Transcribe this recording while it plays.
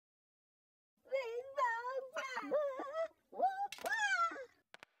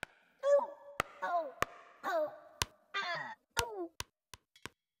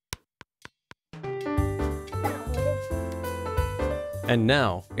And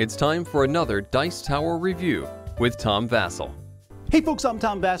now, it's time for another Dice Tower review with Tom Vasel. Hey folks, I'm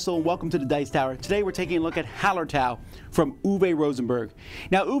Tom Vasel and welcome to the Dice Tower. Today we're taking a look at Hallertau from Use Rosenberg.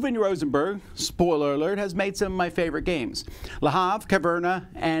 Now Use Rosenberg, spoiler alert, has made some of my favorite games. Le Havre, Caverna,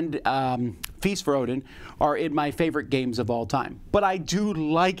 and Feast for Odin are in my favorite games of all time. But I do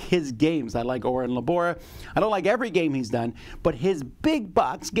like his games. I like Ora and Labora. I don't like every game he's done, but his big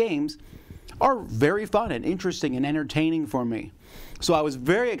box games are very fun and interesting and entertaining for me. So I was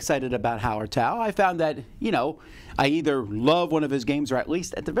very excited about Hallertau. I found that, I either love one of his games or at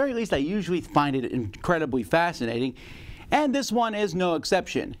the very least, I usually find it incredibly fascinating. And this one is no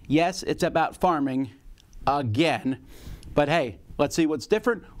exception. Yes, it's about farming again, but hey, let's see what's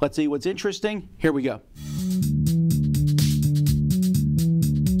different. Let's see what's interesting. Here we go.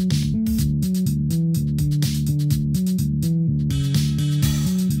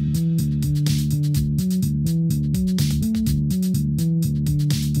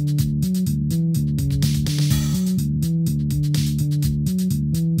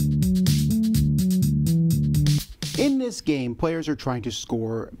 In this game, players are trying to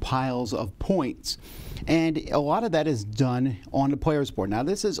score piles of points, and a lot of that is done on the player's board. Now,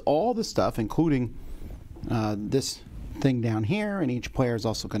 this is all the stuff, including this thing down here, and each player is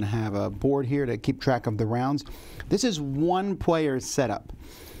also going to have a board here to keep track of the rounds. This is one player's setup.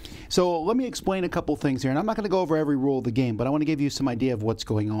 So let me explain a couple things here, and I'm not going to go over every rule of the game, but I want to give you some idea of what's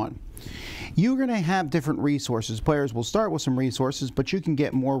going on. You're going to have different resources. Players will start with some resources, but you can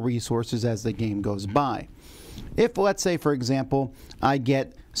get more resources as the game goes by. If, let's say, for example, I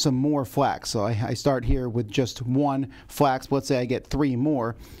get some more flax, so I start here with just one flax, let's say I get 3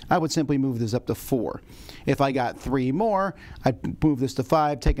 more, I would simply move this up to 4. If I got 3 more, I'd move this to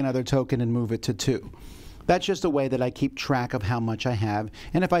 5, take another token, and move it to 2. That's just a way that I keep track of how much I have,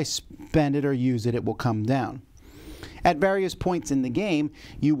 and if I spend it or use it, it will come down. At various points in the game,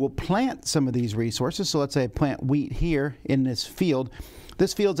 you will plant some of these resources. So let's say I plant wheat here in this field.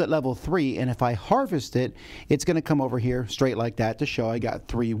 This field's at level 3, and if I harvest it, it's going to come over here straight like that to show I got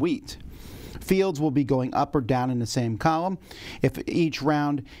 3 wheat. Fields will be going up or down in the same column. If each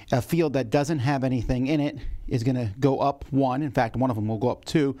round, a field that doesn't have anything in it is going to go up 1. In fact, one of them will go up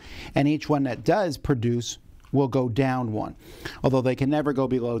 2, and each one that does produce will go down 1. Although they can never go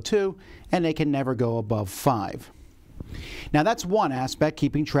below 2, and they can never go above 5. Now that's one aspect,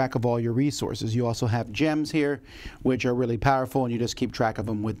 keeping track of all your resources. You also have gems here, which are really powerful, and you just keep track of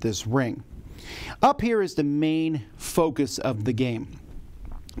them with this ring. Up here is the main focus of the game.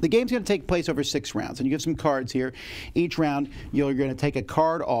 The game's going to take place over 6 rounds, and you have some cards here. Each round, you're going to take a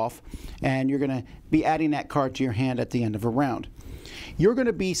card off, and you're going to be adding that card to your hand at the end of a round. You're going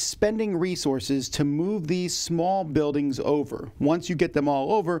to be spending resources to move these small buildings over. Once you get them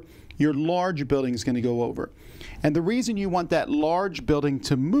all over, your large building is going to go over. And the reason you want that large building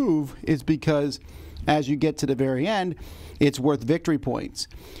to move is because as you get to the very end, it's worth victory points.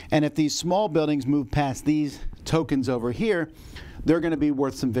 And if these small buildings move past these tokens over here, they're going to be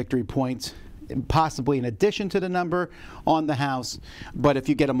worth some victory points, possibly in addition to the number on the house. But if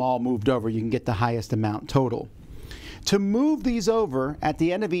you get them all moved over, you can get the highest amount total. To move these over, at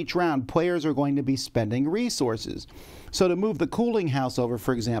the end of each round, players are going to be spending resources. So to move the cooling house over,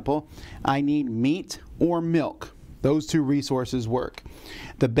 for example, I need meat or milk. Those 2 resources work.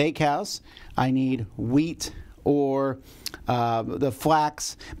 The bakehouse, I need wheat or the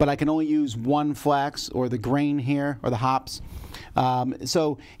flax, but I can only use 1 flax, or the grain here, or the hops.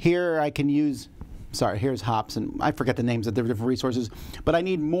 So here I can use, here's hops, and I forget the names of the different resources, but I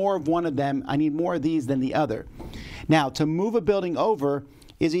need more of one of them. I need more of these than the other. Now, to move a building over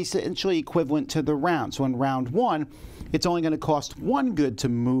is essentially equivalent to the round. So in round 1, it's only going to cost 1 good to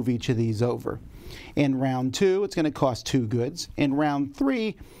move each of these over. In round 2, it's going to cost 2 goods. In round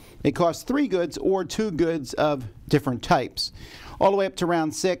 3, it costs 3 goods or 2 goods of different types. All the way up to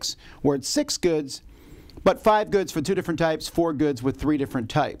round 6, where it's 6 goods, but 5 goods for 2 different types, 4 goods with 3 different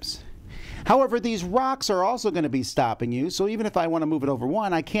types. However, these rocks are also going to be stopping you, so even if I want to move it over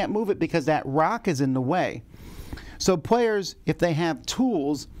 1, I can't move it because that rock is in the way. So players, if they have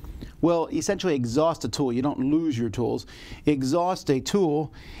tools, will essentially exhaust a tool. You don't lose your tools. Exhaust a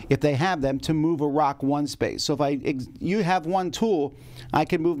tool, if they have them, to move a rock 1 space. So if you have 1 tool, I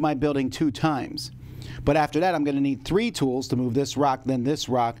can move my building 2 times. But after that, I'm going to need 3 tools to move this rock, then this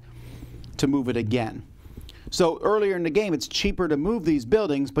rock to move it again. So earlier in the game, it's cheaper to move these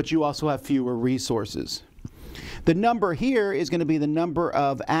buildings, but you also have fewer resources. The number here is going to be the number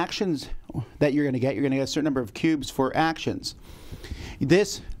of actions that you're going to get. You're going to get a certain number of cubes for actions.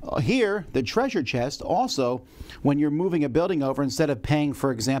 This here, the treasure chest, also, when you're moving a building over, instead of paying,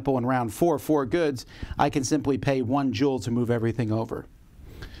 for example, in round 4 goods, I can simply pay 1 jewel to move everything over.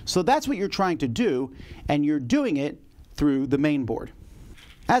 So that's what you're trying to do, and you're doing it through the main board.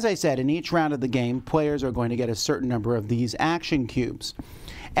 As I said, in each round of the game, players are going to get a certain number of these action cubes.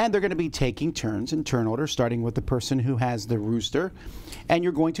 And they're going to be taking turns in turn order, starting with the person who has the rooster. And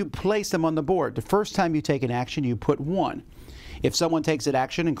you're going to place them on the board. The first time you take an action, you put 1. If someone takes an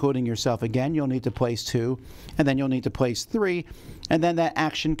action, including yourself again, you'll need to place 2, and then you'll need to place 3, and then that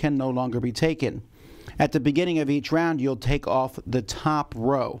action can no longer be taken. At the beginning of each round, you'll take off the top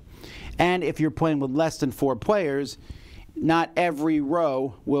row. And if you're playing with less than 4 players, not every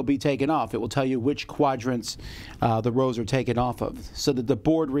row will be taken off. It will tell you which quadrants the rows are taken off of, so that the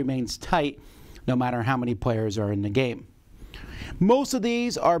board remains tight no matter how many players are in the game. Most of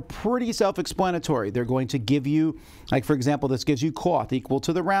these are pretty self-explanatory. They're going to give you, like for example, this gives you cloth equal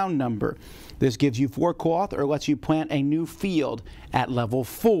to the round number. This gives you 4 cloth or lets you plant a new field at level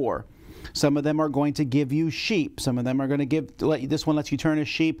 4. Some of them are going to give you sheep. Some of them are going to this one lets you turn a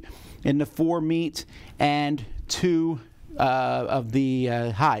sheep into 4 meat and 2 of the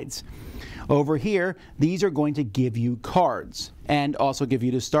hides. Over here, these are going to give you cards and also give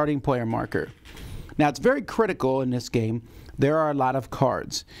you the starting player marker. Now, it's very critical in this game. There are a lot of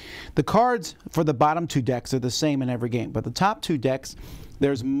cards. The cards for the bottom 2 decks are the same in every game, but the top 2 decks,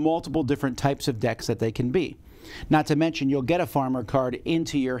 there's multiple different types of decks that they can be. Not to mention, you'll get a farmer card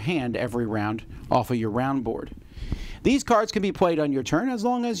into your hand every round off of your round board. These cards can be played on your turn as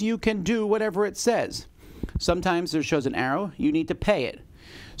long as you can do whatever it says. Sometimes there shows an arrow, you need to pay it.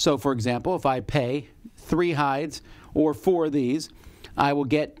 So for example, if I pay 3 hides or 4 of these, I will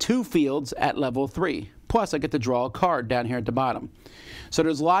get 2 fields at level 3. Plus I get to draw a card down here at the bottom. So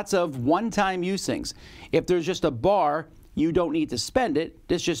there's lots of one-time use things. If there's just a bar, you don't need to spend it.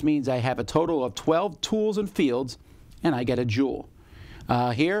 This just means I have a total of 12 tools and fields, and I get a jewel.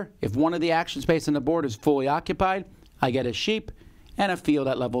 Here, if one of the action space on the board is fully occupied, I get a sheep and a field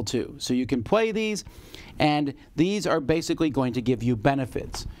at level 2. So you can play these, and these are basically going to give you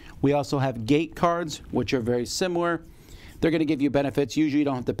benefits. We also have gate cards, which are very similar. They're going to give you benefits. Usually you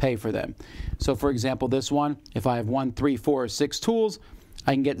don't have to pay for them. So for example, this one, if I have 1, 3, 4, or 6 tools,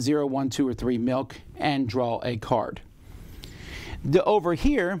 I can get 0, 1, 2, or 3 milk and draw a card. Over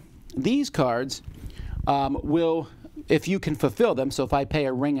here, these cards will, if you can fulfill them, so if I pay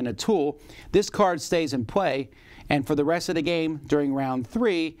a ring and a tool, this card stays in play, and for the rest of the game, during round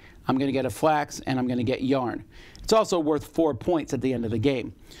 3, I'm going to get a flax and I'm going to get yarn. It's also worth 4 points at the end of the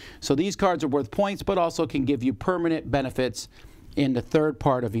game. So these cards are worth points, but also can give you permanent benefits in the third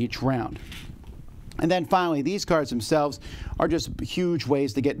part of each round. And then finally, these cards themselves are just huge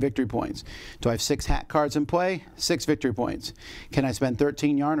ways to get victory points. Do I have 6 hat cards in play? 6 victory points. Can I spend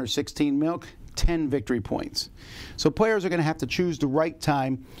 13 yarn or 16 milk? 10 victory points. So players are going to have to choose the right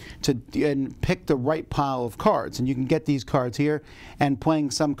time and pick the right pile of cards. And you can get these cards here, and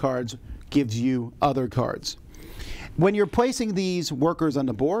playing some cards gives you other cards. When you're placing these workers on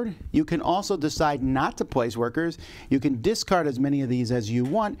the board, you can also decide not to place workers. You can discard as many of these as you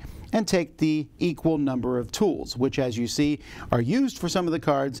want and take the equal number of tools, which, as you see, are used for some of the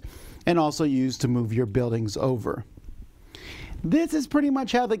cards and also used to move your buildings over. This is pretty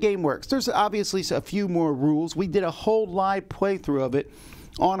much how the game works. There's obviously a few more rules. We did a whole live playthrough of it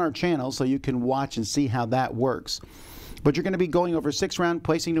on our channel, so you can watch and see how that works. But you're going to be going over 6 rounds,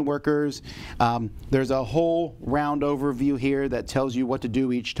 placing the workers. There's a whole round overview here that tells you what to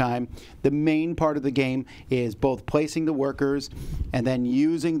do each time. The main part of the game is both placing the workers and then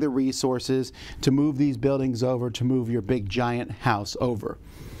using the resources to move these buildings over, to move your big giant house over.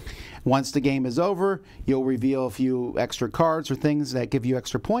 Once the game is over, you'll reveal a few extra cards or things that give you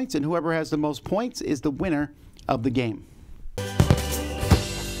extra points, and whoever has the most points is the winner of the game.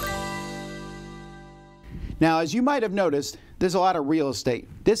 Now, as you might have noticed, there's a lot of real estate.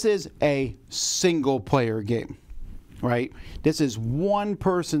 This is a single-player game, right? This is one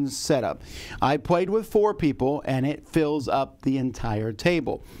person's setup. I played with 4 people, and it fills up the entire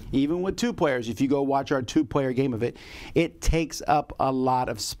table. Even with 2 players, if you go watch our 2-player game of it, it takes up a lot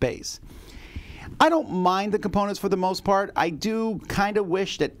of space. I don't mind the components for the most part. I do kind of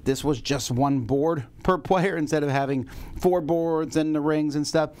wish that this was just 1 board per player instead of having 4 boards and the rings and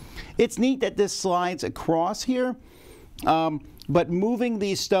stuff. It's neat that this slides across here, but moving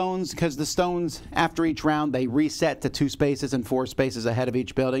these stones, because the stones after each round they reset to 2 spaces and 4 spaces ahead of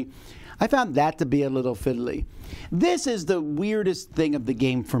each building, I found that to be a little fiddly. This is the weirdest thing of the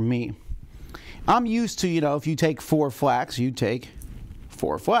game for me. I'm used to, if you take 4 flax, you take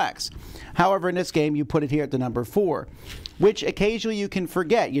 4 flags. However, in this game, you put it here at the number 4, which occasionally you can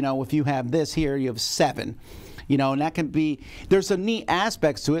forget. You know, if you have this here, you have 7. You know, and that can be, there's some neat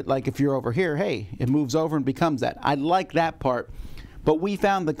aspects to it, like if you're over here, hey, it moves over and becomes that. I like that part, but we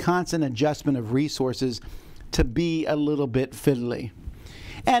found the constant adjustment of resources to be a little bit fiddly.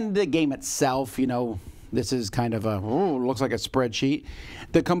 And the game itself, you know, this is kind of looks like a spreadsheet.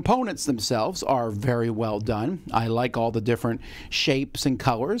 The components themselves are very well done. I like all the different shapes and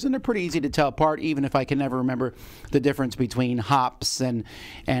colors, and they're pretty easy to tell apart, even if I can never remember the difference between hops and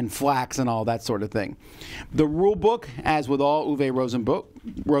flax and all that sort of thing. The rule book, as with all Use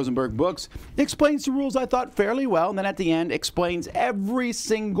Rosenberg books, explains the rules, I thought, fairly well, and then at the end explains every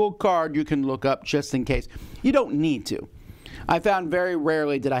single card you can look up just in case. You don't need to. I found very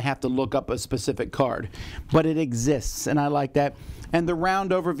rarely did I have to look up a specific card, but it exists, and I like that. And the round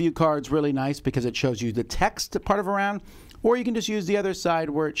overview card's really nice because it shows you the text part of a round, or you can just use the other side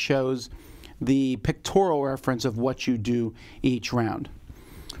where it shows the pictorial reference of what you do each round.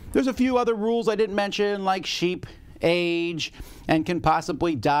 There's a few other rules I didn't mention, like sheep age and can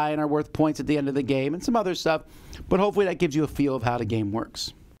possibly die and are worth points at the end of the game, and some other stuff, but hopefully that gives you a feel of how the game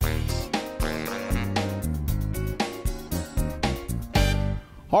works.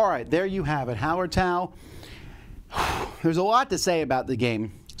 All right, there you have it, Hallertau. There's a lot to say about the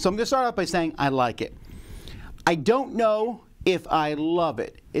game, so I'm going to start off by saying I like it. I don't know if I love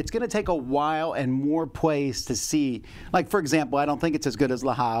it. It's going to take a while and more plays to see. Like, for example, I don't think it's as good as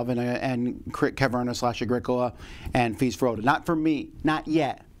Le Havre and Caverna/Agricola and Feast for Odin. Not for me, not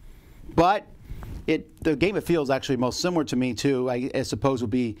yet. But the game it feels actually most similar to me, too, I suppose,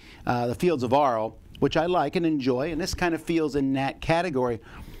 would be the Fields of Arles, which I like and enjoy, and this kind of feels in that category.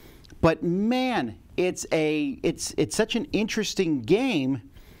 But man, it's such an interesting game,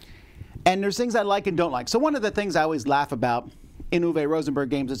 and there's things I like and don't like. So one of the things I always laugh about in Use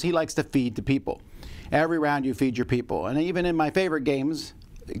Rosenberg games is he likes to feed the people. Every round you feed your people, and even in my favorite games,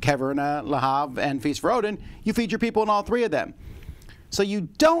 Caverna, Le Havre, and Feast for Odin, you feed your people in all 3 of them. So you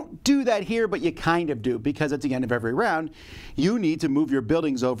don't do that here, but you kind of do, because at the end of every round, you need to move your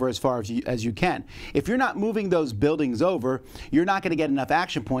buildings over as far as you can. If you're not moving those buildings over, you're not going to get enough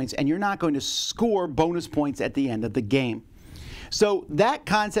action points, and you're not going to score bonus points at the end of the game. So that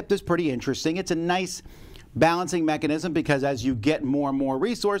concept is pretty interesting. It's a nice balancing mechanism, because as you get more and more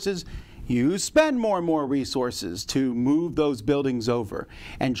resources, you spend more and more resources to move those buildings over.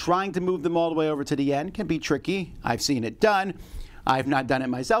 And trying to move them all the way over to the end can be tricky. I've seen it done. I've not done it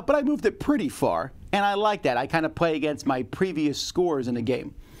myself, but I moved it pretty far, and I like that. I kind of play against my previous scores in the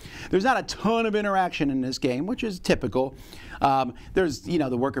game. There's not a ton of interaction in this game, which is typical. There's, you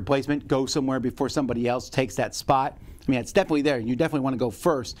know, the worker placement, go somewhere before somebody else takes that spot. I mean, it's definitely there. You definitely want to go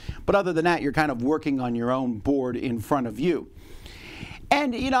first. But other than that, you're kind of working on your own board in front of you.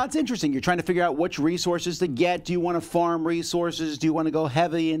 And, you know, it's interesting. You're trying to figure out which resources to get. Do you want to farm resources? Do you want to go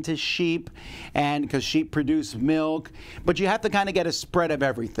heavy into sheep? And because sheep produce milk. But you have to kind of get a spread of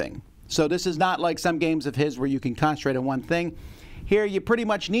everything. So this is not like some games of his where you can concentrate on one thing. Here, you pretty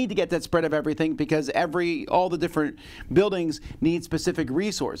much need to get that spread of everything, because all the different buildings need specific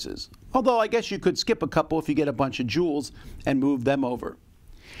resources. Although I guess you could skip a couple if you get a bunch of jewels and move them over.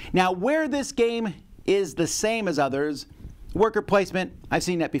 Now, where this game is the same as others, worker placement, I've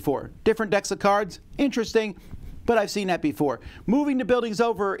seen that before. Different decks of cards, interesting, but I've seen that before. Moving the buildings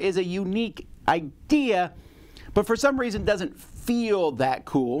over is a unique idea, but for some reason doesn't feel that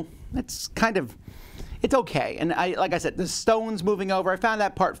cool. It's okay. And like I said, the stones moving over, I found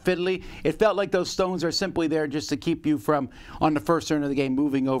that part fiddly. It felt like those stones are simply there just to keep you from, on the first turn of the game,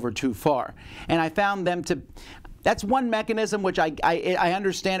 moving over too far. And I found them to, that's one mechanism which I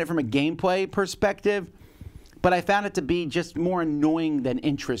understand it from a gameplay perspective, but I found it to be just more annoying than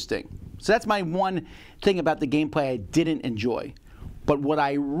interesting. So that's my one thing about the gameplay I didn't enjoy. But what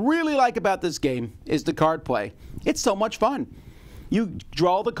I really like about this game is the card play. It's so much fun. You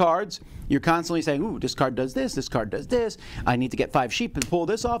draw the cards. You're constantly saying, ooh, this card does this card does this. I need to get 5 sheep and pull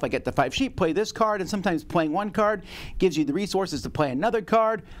this off. I get the 5 sheep, play this card, and sometimes playing one card gives you the resources to play another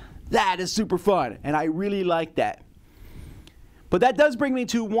card. That is super fun, and I really like that. But that does bring me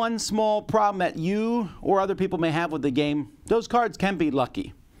to one small problem that you or other people may have with the game. Those cards can be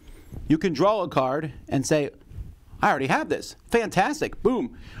lucky. You can draw a card and say, I already have this. Fantastic.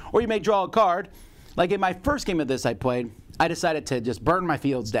 Boom. Or you may draw a card. Like in my first game of this I played, I decided to just burn my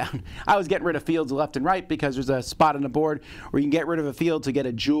fields down. I was getting rid of fields left and right because there's a spot on the board where you can get rid of a field to get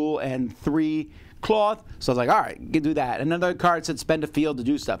a jewel and 3 cloth. So I was like, all right, you can do that. Another card said spend a field to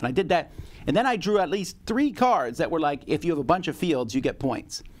do stuff. And I did that. And then I drew at least 3 cards that were like, if you have a bunch of fields, you get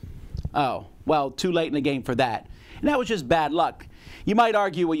points. Oh, well, too late in the game for that. And that was just bad luck. you might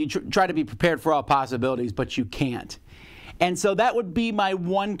argue, well, you try to be prepared for all possibilities, but you can't. And so that would be my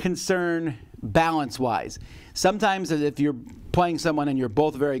one concern balance-wise. Sometimes if you're playing someone and you're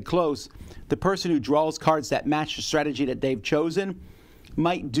both very close, the person who draws cards that match the strategy that they've chosen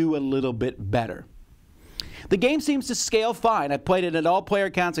might do a little bit better. The game seems to scale fine. I played it at all player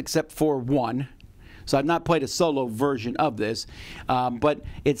counts except for one. So I've not played a solo version of this. But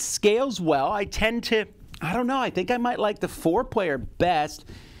it scales well. I tend to, I don't know, I think I might like the 4-player best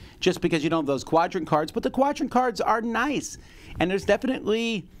just because you don't have those quadrant cards. But the quadrant cards are nice. And there's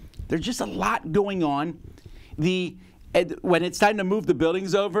just a lot going on. When it's time to move the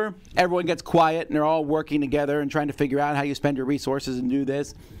buildings over, everyone gets quiet and they're all working together and trying to figure out how you spend your resources and do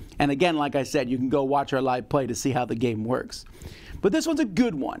this. And again, like I said, you can go watch our live play to see how the game works. But this one's a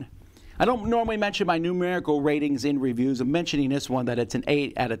good one. I don't normally mention my numerical ratings in reviews. I'm mentioning this one that it's an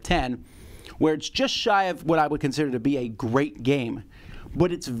 8 out of 10, where it's just shy of what I would consider to be a great game.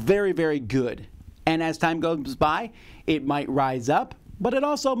 But it's very, very good. And as time goes by, it might rise up, but it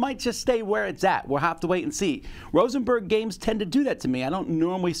also might just stay where it's at. We'll have to wait and see. Rosenberg games tend to do that to me. I don't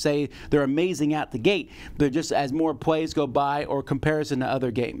normally say they're amazing at the gate. They're just as more plays go by or comparison to other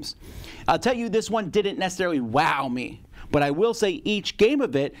games. I'll tell you, this one didn't necessarily wow me. But I will say each game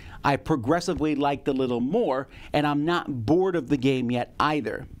of it, I progressively liked a little more, and I'm not bored of the game yet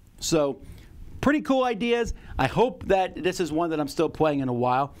either. So, pretty cool ideas. I hope that this is one that I'm still playing in a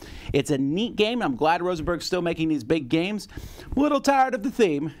while. It's a neat game. I'm glad Rosenberg's still making these big games. I'm a little tired of the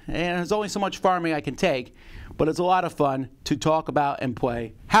theme, and there's only so much farming I can take, but it's a lot of fun to talk about and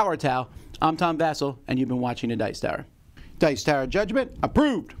play. Hallertau, I'm Tom Vasel, and you've been watching the Dice Tower. Dice Tower Judgment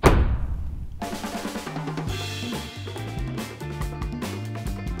approved.